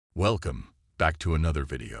Welcome back to another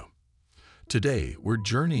video. Today, we're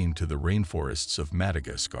journeying to the rainforests of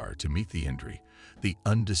Madagascar to meet the Indri, the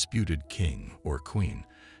undisputed king or queen,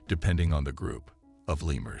 depending on the group, of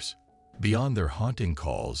lemurs. Beyond their haunting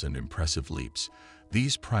calls and impressive leaps,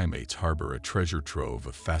 these primates harbor a treasure trove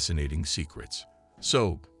of fascinating secrets.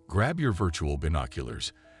 So, grab your virtual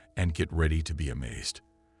binoculars and get ready to be amazed.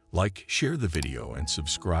 Like, share the video, and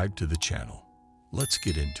subscribe to the channel. Let's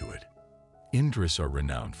get into it. Indris are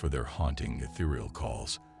renowned for their haunting, ethereal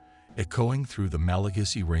calls, echoing through the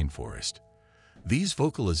Malagasy rainforest. These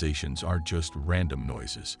vocalizations aren't just random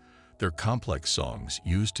noises. They're complex songs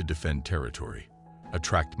used to defend territory,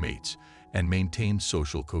 attract mates, and maintain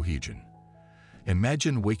social cohesion.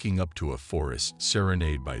 Imagine waking up to a forest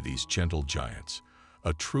serenade by these gentle giants,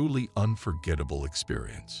 a truly unforgettable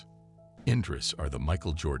experience. Indris are the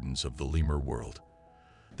Michael Jordans of the lemur world.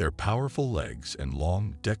 Their powerful legs and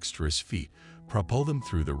long, dexterous feet propel them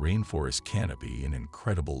through the rainforest canopy in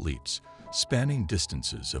incredible leaps, spanning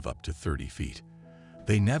distances of up to 30 feet.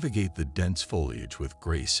 They navigate the dense foliage with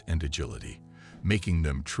grace and agility, making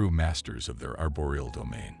them true masters of their arboreal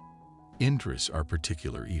domain. Indris are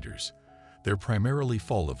particular eaters. They're primarily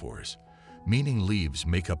folivores, meaning leaves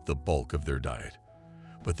make up the bulk of their diet.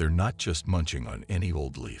 But they're not just munching on any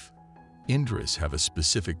old leaf. Indris have a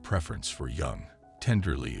specific preference for young,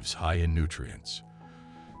 tender leaves high in nutrients.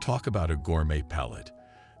 Talk about a gourmet palate.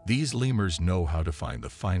 These lemurs know how to find the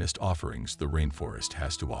finest offerings the rainforest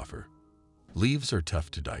has to offer. Leaves are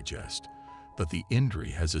tough to digest, but the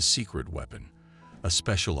Indri has a secret weapon, a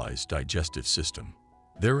specialized digestive system.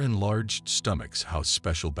 Their enlarged stomachs house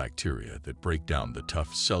special bacteria that break down the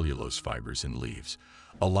tough cellulose fibers in leaves,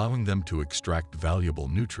 allowing them to extract valuable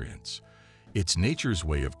nutrients. It's nature's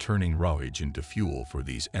way of turning rawhide into fuel for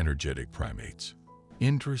these energetic primates.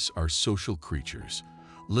 Indris are social creatures,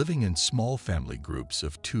 living in small family groups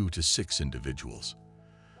of 2 to 6 individuals.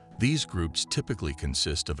 These groups typically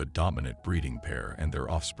consist of a dominant breeding pair and their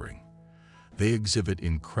offspring. They exhibit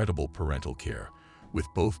incredible parental care, with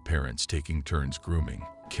both parents taking turns grooming,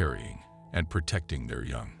 carrying, and protecting their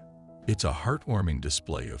young. It's a heartwarming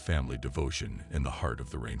display of family devotion in the heart of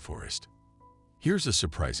the rainforest. Here's a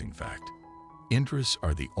surprising fact. Indris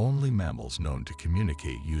are the only mammals known to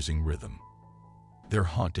communicate using rhythm. Their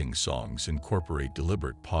haunting songs incorporate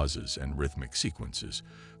deliberate pauses and rhythmic sequences,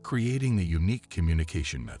 creating a unique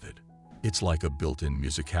communication method. It's like a built-in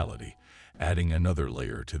musicality, adding another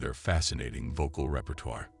layer to their fascinating vocal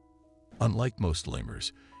repertoire. Unlike most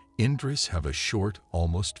lemurs, Indris have a short,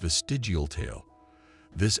 almost vestigial tail.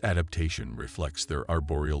 This adaptation reflects their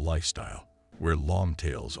arboreal lifestyle, where long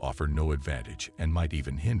tails offer no advantage and might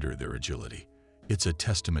even hinder their agility. It's a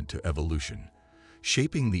testament to evolution,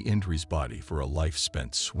 shaping the Indri's body for a life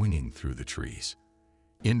spent swinging through the trees.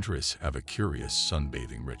 Indris have a curious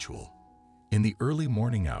sunbathing ritual. In the early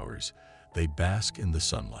morning hours, they bask in the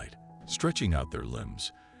sunlight, stretching out their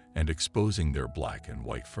limbs and exposing their black and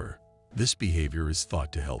white fur. This behavior is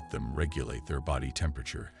thought to help them regulate their body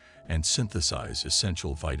temperature and synthesize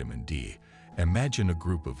essential vitamin D. Imagine a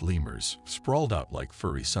group of lemurs sprawled out like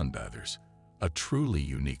furry sunbathers, a truly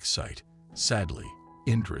unique sight. Sadly,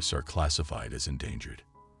 Indris are classified as endangered.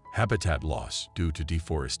 Habitat loss due to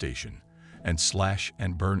deforestation and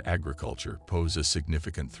slash-and-burn agriculture pose a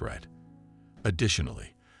significant threat.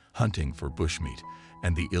 Additionally, hunting for bushmeat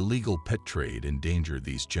and the illegal pet trade endanger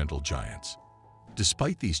these gentle giants.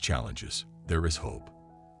 Despite these challenges, there is hope.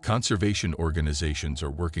 Conservation organizations are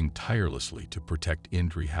working tirelessly to protect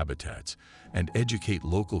Indri habitats and educate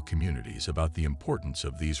local communities about the importance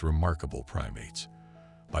of these remarkable primates.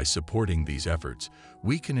 By supporting these efforts,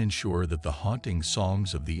 we can ensure that the haunting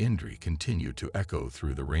songs of the Indri continue to echo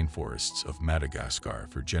through the rainforests of Madagascar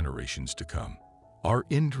for generations to come. Our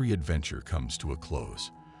Indri adventure comes to a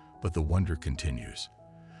close, but the wonder continues.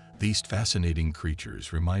 These fascinating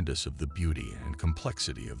creatures remind us of the beauty and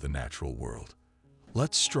complexity of the natural world.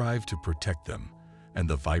 Let's strive to protect them and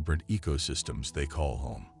the vibrant ecosystems they call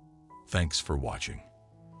home. Thanks for watching.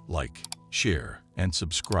 Like, share, and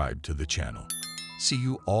subscribe to the channel. See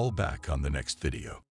you all back on the next video.